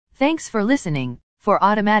Thanks for listening. For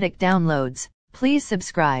automatic downloads, please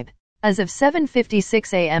subscribe. As of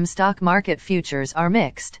 7:56 a.m. stock market futures are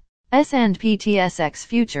mixed. S&P TSX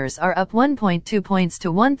futures are up 1.2 points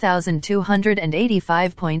to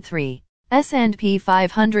 1,285.3. S&P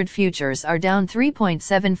 500 futures are down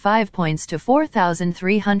 3.75 points to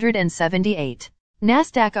 4,378.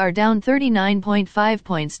 Nasdaq are down 39.5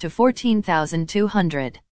 points to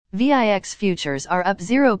 14,200. VIX futures are up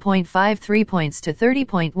 0.53 points to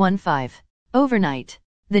 30.15. Overnight,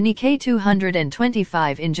 the Nikkei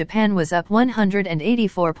 225 in Japan was up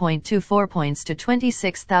 184.24 points to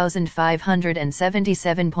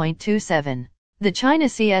 26,577.27. The China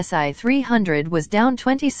CSI 300 was down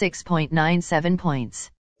 26.97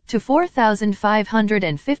 points to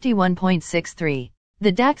 4,551.63.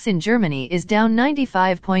 The DAX in Germany is down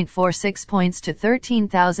 95.46 points to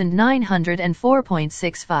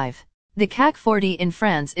 13,904.65. The CAC 40 in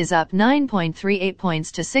France is up 9.38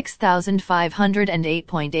 points to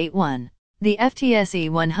 6,508.81. The FTSE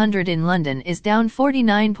 100 in London is down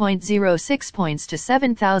 49.06 points to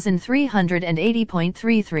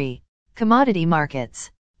 7,380.33. Commodity markets.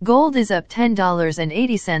 Gold is up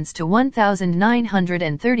 $10.80 to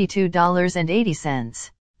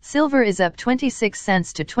 $1,932.80. Silver is up 26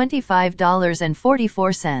 cents to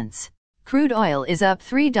 $25.44. Crude oil is up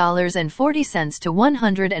 $3.40 to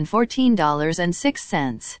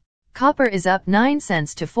 $114.06. Copper is up 9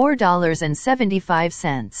 cents to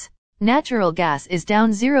 $4.75. Natural gas is down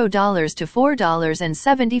 $0 to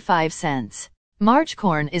 $4.75. March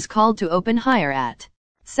corn is called to open higher at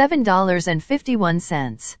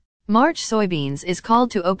 $7.51. March soybeans is called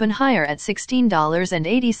to open higher at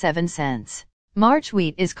 $16.87. March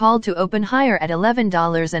wheat is called to open higher at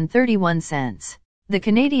 $11.31. The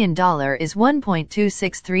Canadian dollar is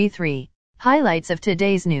 1.2633. Highlights of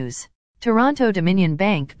today's news. Toronto Dominion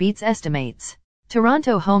Bank beats estimates.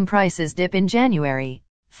 Toronto home prices dip in January.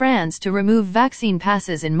 France to remove vaccine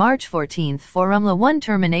passes in March 14. Formula 1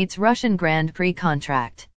 terminates Russian Grand Prix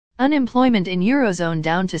contract. Unemployment in Eurozone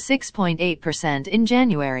down to 6.8% in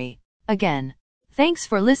January. Again, thanks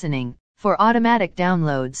for listening. For automatic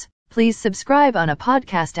downloads, please subscribe on a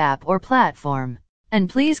podcast app or platform. And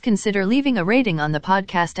please consider leaving a rating on the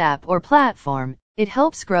podcast app or platform. It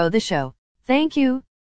helps grow the show. Thank you.